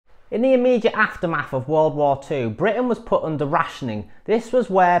In the immediate aftermath of World War II, Britain was put under rationing. This was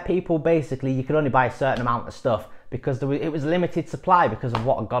where people basically, you could only buy a certain amount of stuff because it was limited supply because of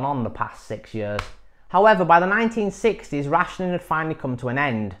what had gone on the past 6 years. However, by the 1960s, rationing had finally come to an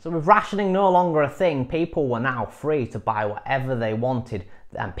end. So with rationing no longer a thing, people were now free to buy whatever they wanted.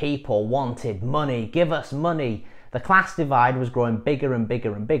 And people wanted money. Give us money. The class divide was growing bigger and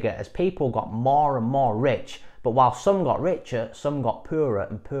bigger and bigger as people got more and more rich. But while some got richer, some got poorer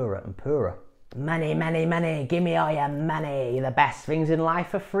and poorer and poorer. Money, money, money, give me all your money. The best things in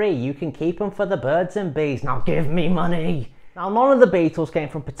life are free. You can keep them for the birds and bees. Now give me money. Now, none of the Beatles came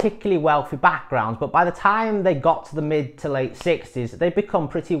from particularly wealthy backgrounds, but by the time they got to the mid to late 60s, they'd become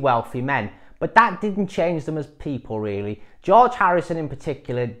pretty wealthy men. But that didn't change them as people, really. George Harrison in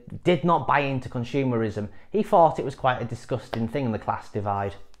particular did not buy into consumerism. He thought it was quite a disgusting thing, the class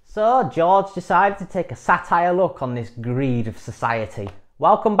divide. So George decided to take a satire look on this greed of society.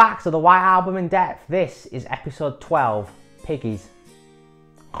 Welcome back to the White Album in Depth. This is episode 12, Piggies.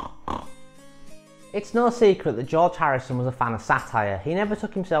 It's no secret that George Harrison was a fan of satire. He never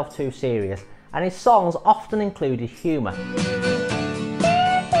took himself too serious, and his songs often included humour.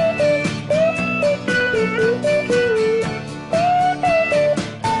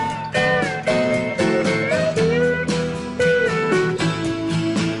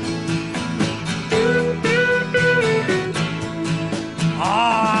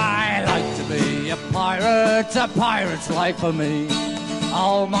 I like to be a pirate's life for me.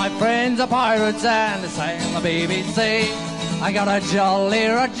 All my friends are pirates and they sail the BBC. I got a Jolly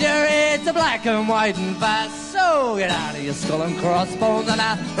Roger, it's a black and white and fast. So get out of your skull and crossbones and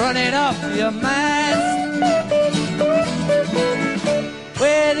I'll run it up your mast.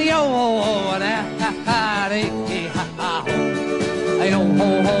 With yo ho ho and a ha ha dee ha ha ho. Yo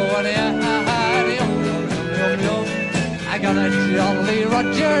ho ho and a ha ha dee yo yo yo. I got a Jolly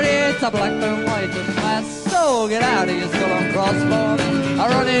Roger, it's a black and white and fast. So get out of your skull and crossbones, I'm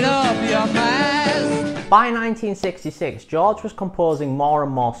running up your mast. By 1966, George was composing more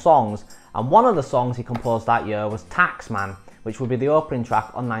and more songs, and one of the songs he composed that year was Taxman, which would be the opening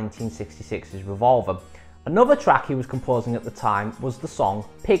track on 1966's Revolver. Another track he was composing at the time was the song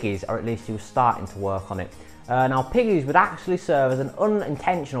Piggies, or at least he was starting to work on it. Now Piggies would actually serve as an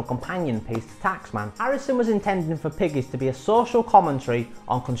unintentional companion piece to Taxman. Harrison was intending for Piggies to be a social commentary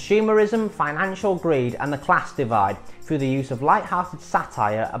on consumerism, financial greed and the class divide through the use of light-hearted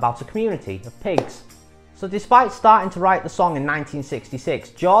satire about a community of pigs. So despite starting to write the song in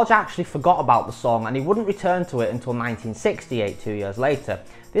 1966, George actually forgot about the song and he wouldn't return to it until 1968, 2 years later.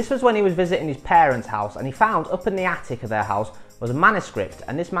 This was when he was visiting his parents' house and he found up in the attic of their house was a manuscript,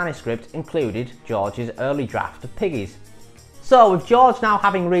 and this manuscript included George's early draft of Piggies. So with George now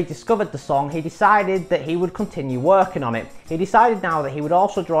having rediscovered the song, he decided that he would continue working on it. He decided now that he would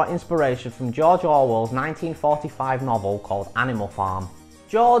also draw inspiration from George Orwell's 1945 novel called Animal Farm.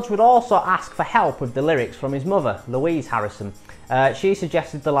 George would also ask for help with the lyrics from his mother, Louise Harrison. She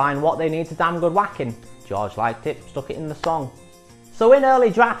suggested the line, "What they need's a damn good whacking." George liked it, stuck it in the song. So in early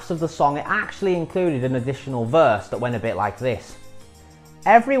drafts of the song, it actually included an additional verse that went a bit like this.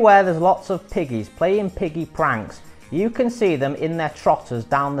 Everywhere there's lots of piggies playing piggy pranks. You can see them in their trotters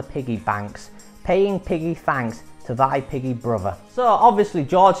down the piggy banks, paying piggy thanks to thy piggy brother. So obviously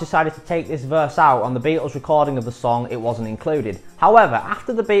George decided to take this verse out. On the Beatles recording of the song, it wasn't included. However,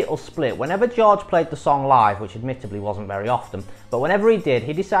 after the Beatles split, whenever George played the song live, which admittedly wasn't very often, but whenever he did,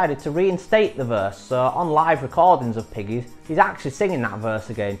 he decided to reinstate the verse. So on live recordings of Piggies, he's actually singing that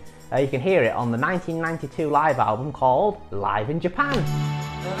verse again. You can hear it on the 1992 live album called Live in Japan.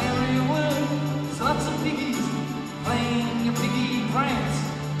 Everywhere, lots of piggies playing your piggy pranks.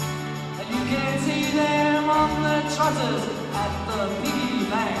 And you can see them on the trotters at the piggy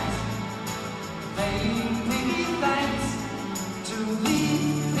banks, paying piggy thanks to the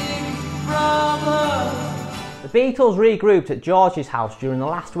big brother. The Beatles regrouped at George's house during the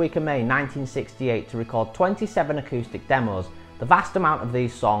last week of May 1968 to record 27 acoustic demos. The vast amount of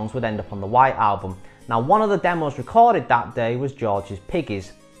these songs would end up on the White Album. Now, one of the demos recorded that day was George's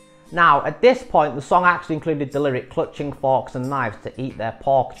Piggies. Now, at this point, the song actually included the lyric "clutching forks and knives to eat their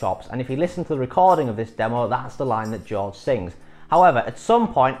pork chops," and if you listen to the recording of this demo, that's the line that George sings. However, at some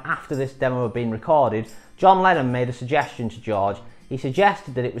point after this demo had been recorded, John Lennon made a suggestion to George. He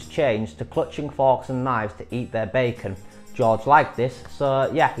suggested that it was changed to "clutching forks and knives to eat their bacon." George liked this, so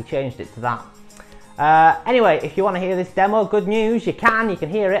yeah, he changed it to that. Anyway, if you want to hear this demo, good news, you can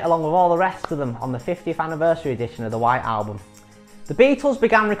hear it along with all the rest of them on the 50th anniversary edition of the White Album. The Beatles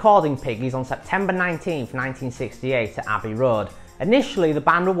began recording Piggies on September 19th, 1968 at Abbey Road. Initially, the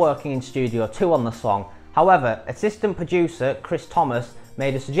band were working in Studio 2 on the song. However, assistant producer Chris Thomas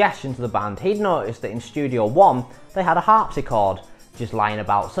made a suggestion to the band. He'd noticed that in Studio 1 they had a harpsichord just lying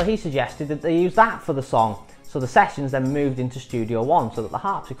about, so he suggested that they use that for the song. So the sessions then moved into Studio 1 so that the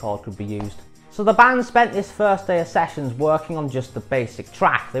harpsichord could be used. So the band spent this first day of sessions working on just the basic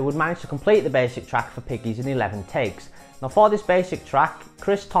track. They would manage to complete the basic track for Piggies in 11 takes. Now for this basic track,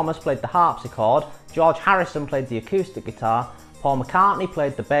 Chris Thomas played the harpsichord, George Harrison played the acoustic guitar, Paul McCartney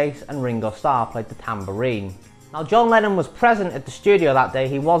played the bass and Ringo Starr played the tambourine. Now John Lennon was present at the studio that day.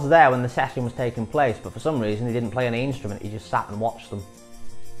 He was there when the session was taking place, but for some reason he didn't play any instrument, he just sat and watched them.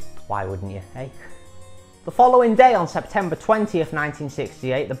 Why wouldn't you, eh? The following day, on September 20th,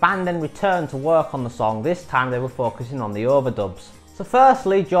 1968, the band then returned to work on the song. This time they were focusing on the overdubs. So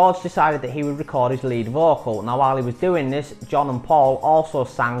firstly, George decided that he would record his lead vocal. Now while he was doing this, John and Paul also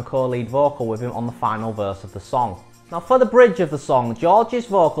sang co-lead vocal with him on the final verse of the song. Now for the bridge of the song, George's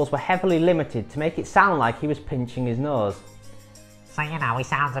vocals were heavily limited to make it sound like he was pinching his nose. So you know, he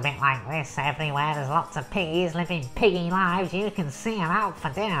sounds a bit like this everywhere. There's lots of piggies living piggy lives. You can see them out for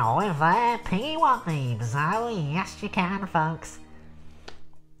dinner with their piggy what names. Oh yes you can, folks.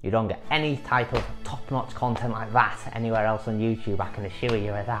 You don't get any type of top-notch content like that anywhere else on YouTube, I can assure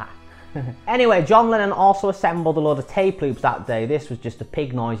you of that. Anyway, John Lennon also assembled a load of tape loops that day. This was just the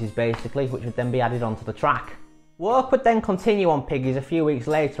pig noises basically, which would then be added onto the track. Work would then continue on Piggies a few weeks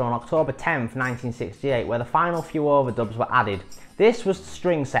later on October 10th, 1968, where the final few overdubs were added. This was the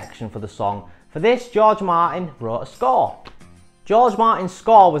string section for the song. For this, George Martin wrote a score. George Martin's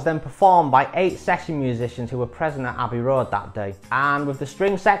score was then performed by 8 session musicians who were present at Abbey Road that day. And with the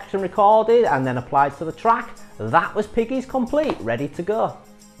string section recorded and then applied to the track, that was Piggies complete, ready to go.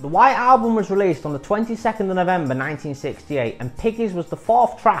 The White Album was released on the 22nd of November 1968, and Piggies was the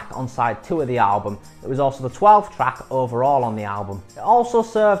 4th track on side 2 of the album. It was also the 12th track overall on the album. It also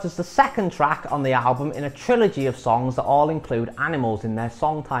served as the 2nd track on the album in a trilogy of songs that all include animals in their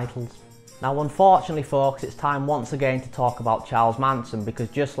song titles. Now unfortunately folks, it's time once again to talk about Charles Manson, because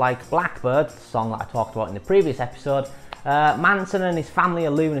just like Blackbird, the song that I talked about in the previous episode, Manson and his family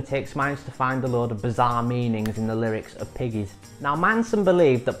of lunatics managed to find a load of bizarre meanings in the lyrics of Piggies. Now Manson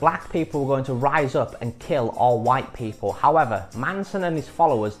believed that black people were going to rise up and kill all white people. However, Manson and his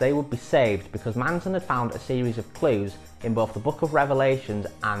followers, they would be saved because Manson had found a series of clues in both the Book of Revelations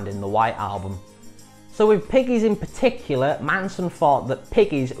and in the White Album. So with Piggies in particular, Manson thought that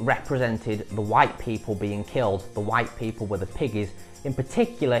Piggies represented the white people being killed. The white people were the Piggies. In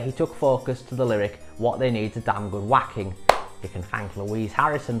particular, he took focus to the lyric, "What they need's a damn good whacking." You can thank Louise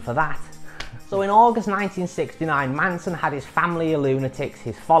Harrison for that. So in August 1969, Manson had his family of lunatics,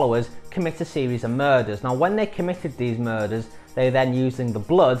 his followers, commit a series of murders. Now when they committed these murders, they then, using the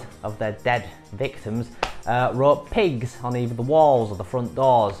blood of their dead victims, wrote pigs on either the walls or the front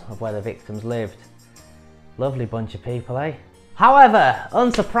doors of where the victims lived. Lovely bunch of people, eh? However,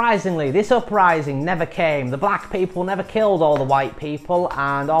 unsurprisingly, this uprising never came. The black people never killed all the white people,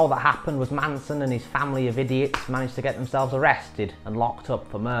 and all that happened was Manson and his family of idiots managed to get themselves arrested and locked up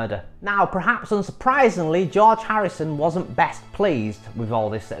for murder. Now, perhaps unsurprisingly, George Harrison wasn't best pleased with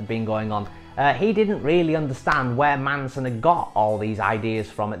all this that had been going on. He didn't really understand where Manson had got all these ideas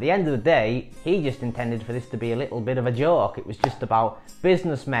from. At the end of the day, he just intended for this to be a little bit of a joke. It was just about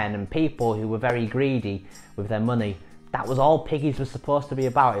businessmen and people who were very greedy with their money. That was all Piggies was supposed to be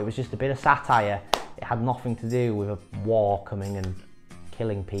about. It was just a bit of satire. It had nothing to do with a war coming and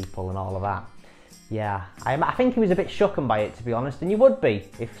killing people and all of that. Yeah, I think he was a bit shooken by it, to be honest, and you would be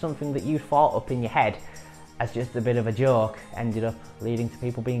if something that you thought up in your head as just a bit of a joke ended up leading to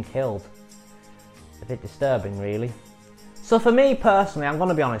people being killed. A bit disturbing, really. So for me personally, I'm going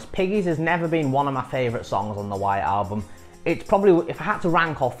to be honest, Piggies has never been one of my favourite songs on the White Album. It's probably, if I had to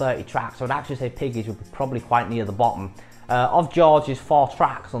rank all 30 tracks, I would actually say Piggies would be probably quite near the bottom. Of George's 4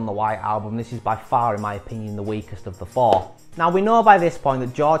 tracks on the White Album, this is by far, in my opinion, the weakest of the 4. Now we know by this point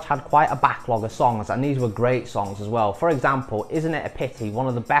that George had quite a backlog of songs, and these were great songs as well. For example, Isn't It a Pity, one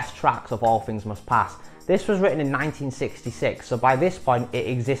of the best tracks of All Things Must Pass. This was written in 1966, so by this point it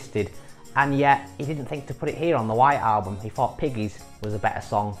existed. And yet, he didn't think to put it here on the White Album. He thought Piggies was a better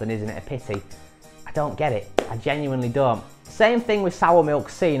song than Isn't It a Pity. I don't get it. I genuinely don't. Same thing with Sour Milk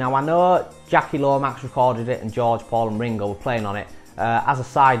Sea. Now I know Jackie Lomax recorded it and George, Paul and Ringo were playing on it. As a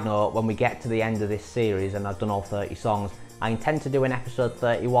side note, when we get to the end of this series and I've done all 30 songs, I intend to do an episode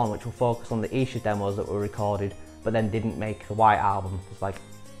 31 which will focus on the Isha demos that were recorded but then didn't make the White Album. There's like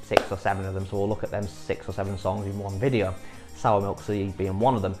 6 or 7 of them, so we'll look at them 6 or 7 songs in one video. Sour Milk Sea being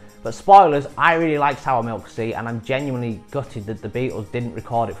one of them. But spoilers, I really like Sour Milk Sea, and I'm genuinely gutted that the Beatles didn't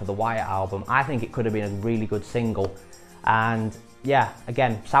record it for the White Album. I think it could have been a really good single, and yeah,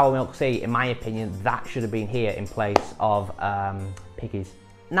 again, Sour Milk Sea, in my opinion, that should have been here in place of Piggies.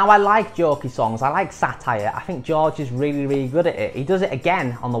 Now, I like jokey songs, I like satire. I think George is really, really good at it. He does it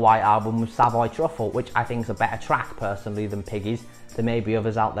again on the White Album with Savoy Truffle, which I think is a better track, personally, than Piggies. There may be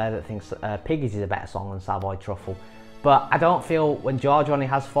others out there that think Piggies is a better song than Savoy Truffle. But I don't feel when George only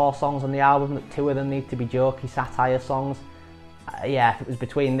has 4 songs on the album that 2 of them need to be jokey satire songs. Yeah, if it was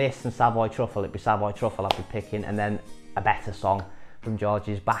between this and Savoy Truffle, it'd be Savoy Truffle I'd be picking, and then a better song from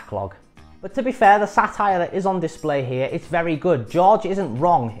George's backlog. But to be fair, the satire that is on display here, it's very good. George isn't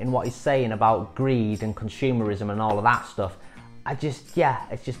wrong in what he's saying about greed and consumerism and all of that stuff. Yeah,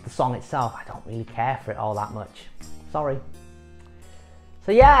 it's just the song itself. I don't really care for it all that much. Sorry.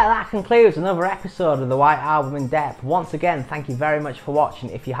 So yeah, that concludes another episode of the White Album in depth. Once again, thank you very much for watching.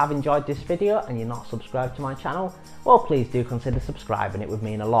 If you have enjoyed this video and you're not subscribed to my channel, well, please do consider subscribing. It would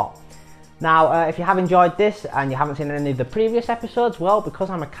mean a lot. Now, if you have enjoyed this and you haven't seen any of the previous episodes, well,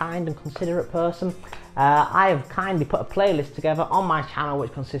 because I'm a kind and considerate person, I have kindly put a playlist together on my channel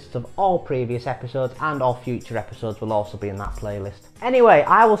which consists of all previous episodes, and all future episodes will also be in that playlist. Anyway,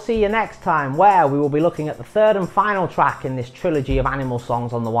 I will see you next time, where we will be looking at the 3rd and final track in this trilogy of animal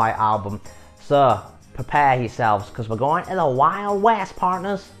songs on the White Album. So, prepare yourselves, because we're going to the Wild West,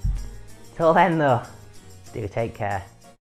 partners. Till then though, do take care.